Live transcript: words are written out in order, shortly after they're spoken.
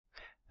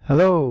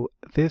Hello,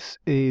 this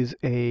is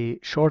a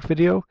short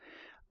video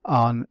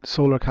on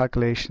solar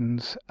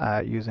calculations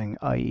using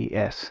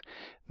IES.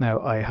 Now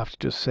I have to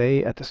just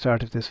say at the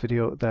start of this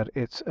video that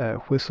it's a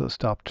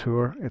whistle-stop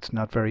tour. It's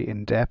not very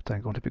in-depth.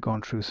 I'm going to be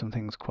going through some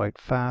things quite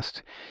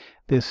fast.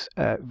 This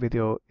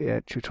video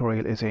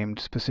tutorial is aimed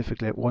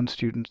specifically at one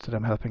student that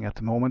I'm helping at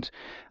the moment,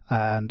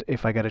 and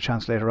if I get a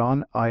chance later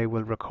on I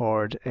will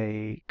record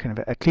a kind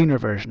of a cleaner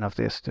version of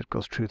this that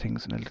goes through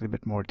things in a little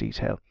bit more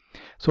detail.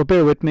 So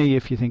bear with me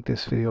if you think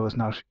this video is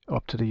not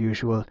up to the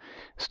usual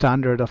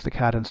standard of the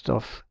CAD and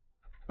Stuff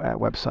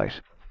website.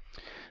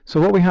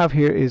 So what we have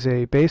here is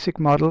a basic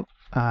model,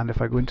 and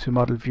if I go into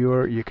Model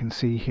Viewer you can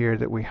see here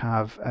that we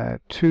have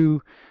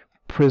two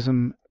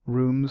prism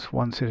rooms,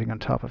 one sitting on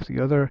top of the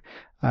other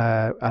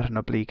at an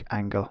oblique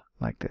angle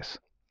like this.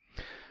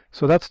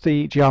 So that's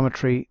the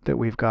geometry that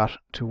we've got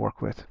to work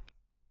with.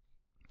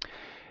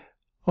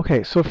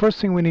 Okay, so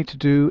first thing we need to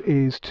do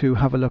is to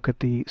have a look at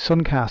the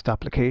Suncast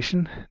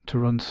application to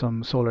run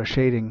some solar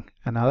shading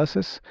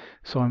analysis.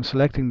 So I'm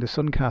selecting the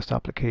Suncast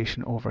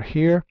application over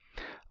here.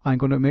 I'm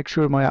going to make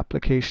sure my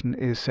application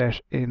is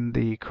set in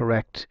the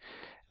correct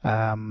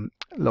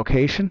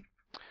location.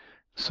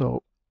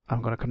 So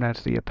I'm going to come down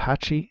to the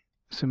Apache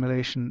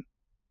simulation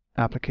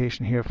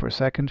application here for a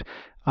second,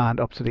 and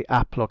up to the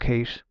App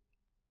Locate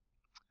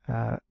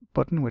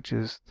button, which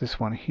is this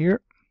one here.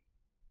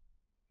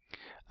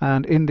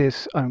 And in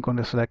this I'm going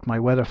to select my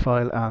weather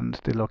file and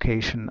the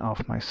location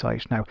of my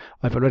site. Now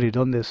I've already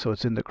done this, so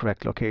it's in the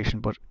correct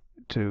location, but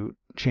to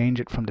change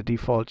it from the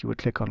default you would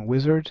click on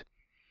Wizard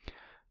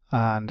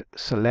and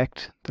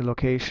select the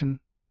location.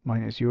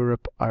 Mine is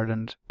Europe,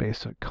 Ireland,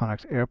 based at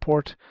Connacht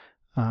Airport,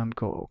 and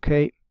go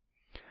OK.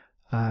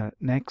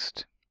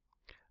 Next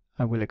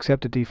I will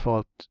accept the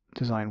default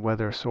design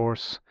weather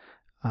source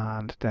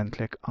and then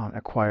click on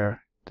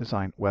Acquire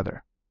Design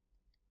Weather.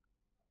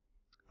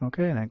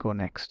 Okay, and then go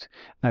next.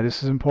 Now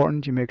this is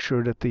important. You make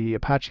sure that the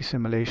Apache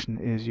simulation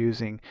is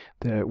using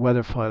the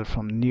weather file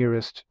from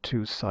nearest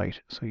to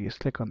site. So you just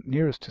click on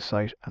nearest to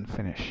site and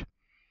finish.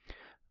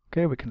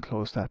 Okay, we can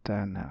close that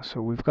down now.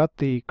 So we've got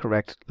the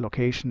correct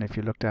location. If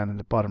you look down in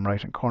the bottom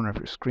right hand corner of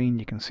your screen,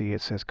 you can see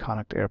it says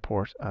Connacht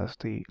Airport as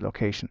the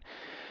location.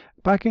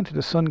 Back into the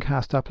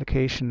Suncast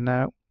application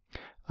now,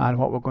 and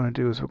what we're going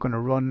to do is we're going to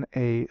run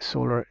a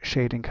solar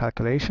shading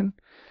calculation.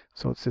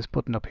 So it's this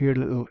button up here, the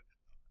little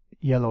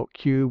yellow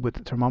cube with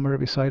the thermometer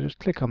beside it.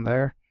 Click on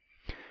there.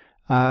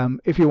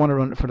 If you want to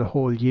run it for the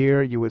whole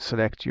year, you would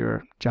select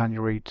your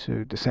January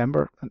to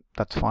December, and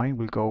that's fine,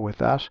 we'll go with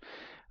that,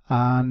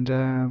 and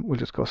we'll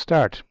just go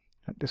start.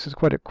 This is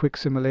quite a quick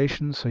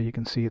simulation, so you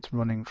can see it's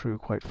running through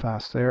quite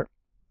fast there.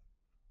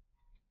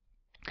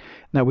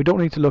 Now we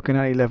don't need to look in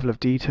any level of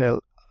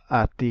detail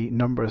at the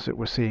numbers that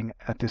we're seeing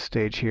at this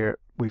stage here.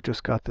 We've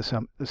just got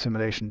the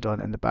simulation done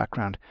in the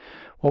background.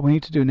 What we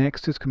need to do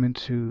next is come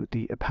into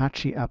the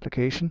Apache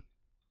application,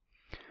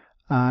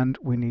 and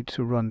we need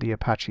to run the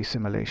Apache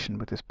simulation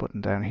with this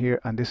button down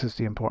here, and this is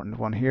the important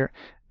one here,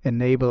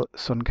 Enable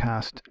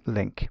Suncast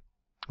Link.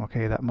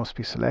 Okay, that must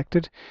be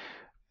selected.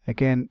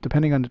 Again,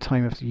 depending on the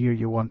time of the year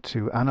you want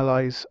to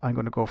analyze, I'm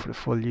going to go for the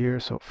full year,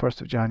 so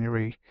 1st of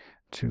January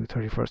to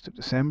 31st of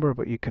December,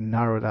 but you can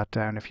narrow that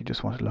down if you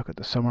just want to look at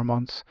the summer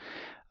months.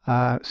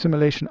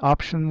 Simulation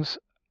options,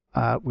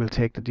 we'll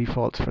take the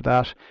defaults for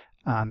that,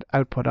 and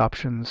output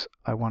options,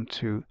 I want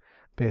to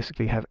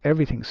basically have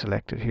everything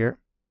selected here,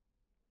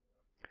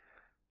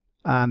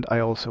 and I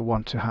also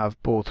want to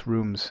have both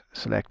rooms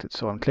selected.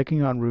 So I'm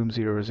clicking on room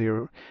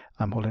 00,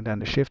 I'm holding down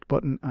the shift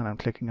button, and I'm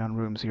clicking on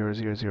room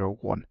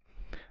 0001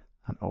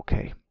 and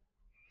OK.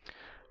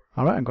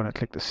 Alright, I'm going to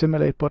click the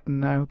simulate button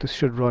now. This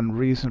should run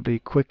reasonably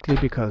quickly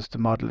because the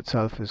model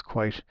itself is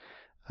quite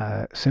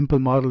a simple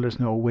model. There's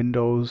no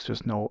windows,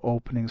 there's no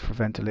openings for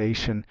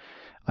ventilation,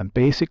 and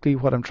basically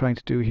what I'm trying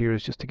to do here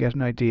is just to get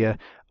an idea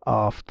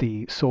of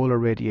the solar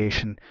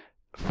radiation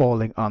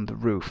falling on the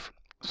roof.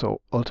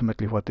 So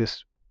ultimately what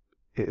this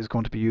is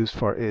going to be used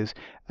for is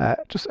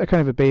just a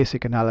kind of a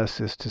basic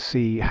analysis to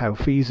see how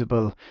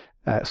feasible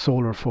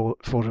solar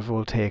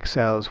photovoltaic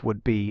cells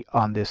would be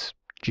on this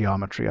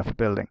geometry of a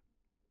building.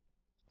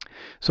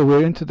 So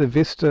we're into the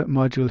Vista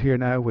module here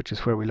now, which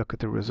is where we look at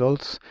the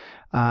results,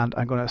 and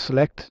I'm going to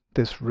select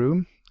this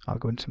room. I'll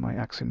go into my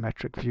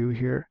axiometric view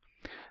here.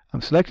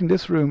 I'm selecting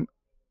this room.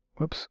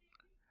 Whoops.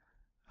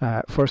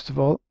 First of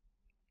all,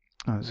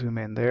 I'll zoom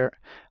in there,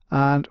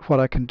 and what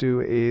I can do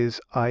is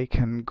I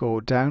can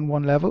go down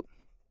one level,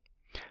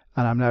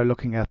 and I'm now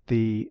looking at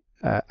the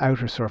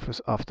outer surface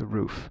of the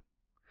roof.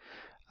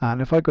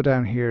 And if I go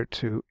down here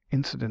to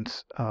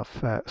incidence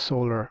of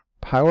solar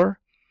power,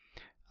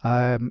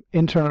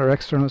 internal or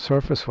external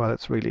surface, well,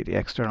 it's really the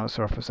external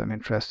surface I'm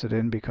interested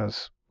in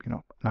because, you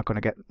know, I'm not going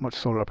to get much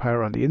solar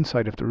power on the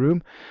inside of the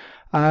room.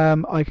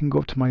 I can go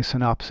up to my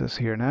synopsis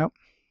here now,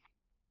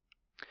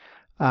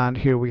 and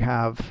here we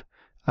have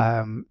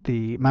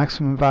the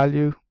maximum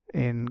value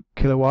in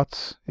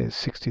kilowatts is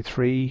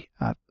 63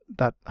 at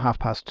that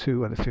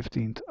 2:30 on the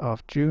 15th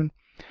of June,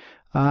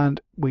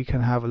 and we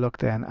can have a look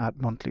then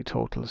at monthly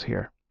totals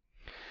here.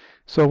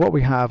 So what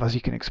we have, as you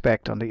can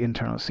expect, on the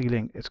internal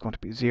ceiling, it's going to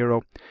be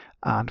 0.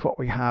 And what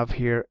we have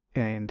here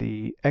in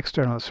the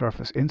external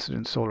surface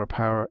incident solar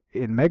power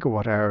in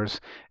megawatt hours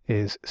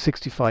is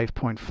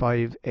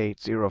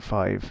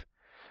 65.5805.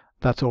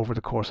 That's over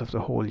the course of the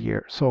whole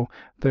year. So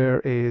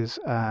there is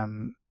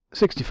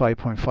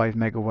 65.5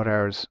 megawatt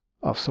hours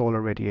of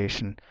solar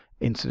radiation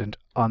incident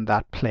on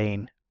that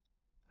plane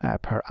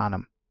per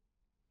annum.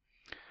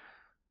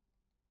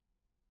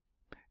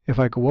 If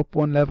I go up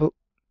one level,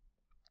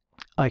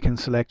 I can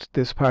select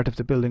this part of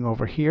the building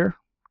over here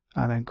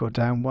and then go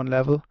down one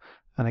level,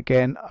 and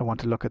again I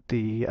want to look at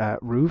the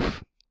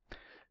roof.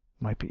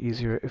 Might be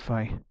easier if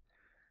I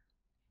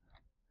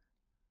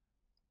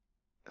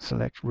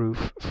select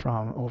roof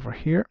from over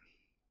here,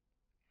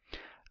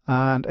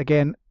 and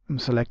again I'm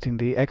selecting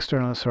the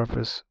external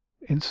surface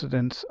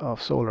incidence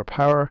of solar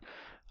power,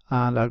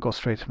 and I'll go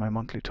straight to my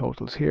monthly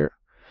totals here,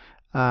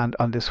 and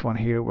on this one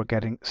here we're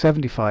getting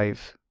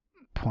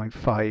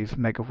 75.5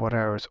 megawatt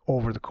hours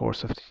over the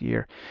course of the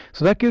year.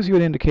 So that gives you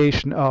an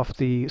indication of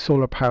the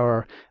solar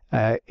power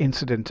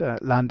incident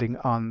landing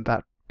on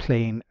that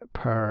plane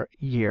per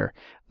year.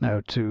 Now,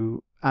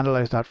 to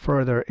analyze that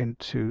further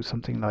into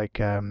something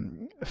like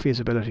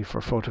feasibility for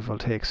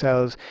photovoltaic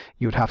cells,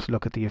 you would have to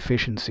look at the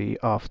efficiency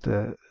of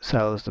the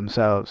cells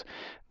themselves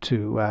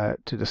to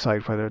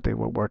decide whether they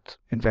were worth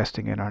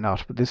investing in or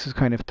not. But this is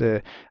kind of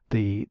the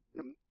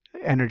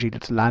energy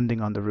that's landing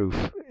on the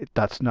roof.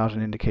 That's not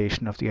an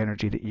indication of the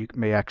energy that you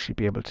may actually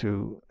be able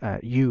to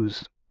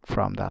use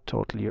from that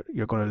total.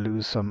 You're going to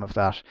lose some of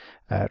that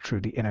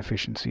through the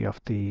inefficiency of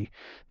the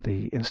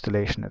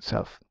installation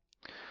itself.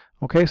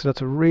 Okay, so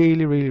that's a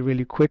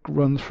really quick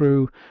run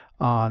through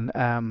on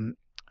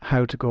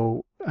how to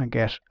go and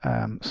get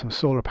some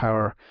solar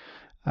power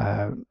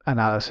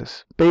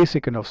analysis,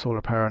 basic enough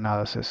solar power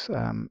analysis,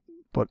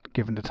 but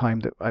given the time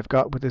that I've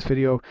got with this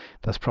video,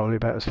 that's probably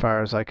about as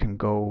far as I can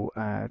go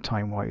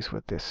time-wise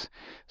with this.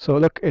 So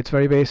look, it's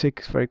very basic,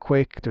 it's very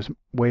quick, there's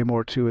way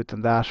more to it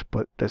than that,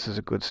 but this is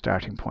a good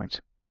starting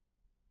point.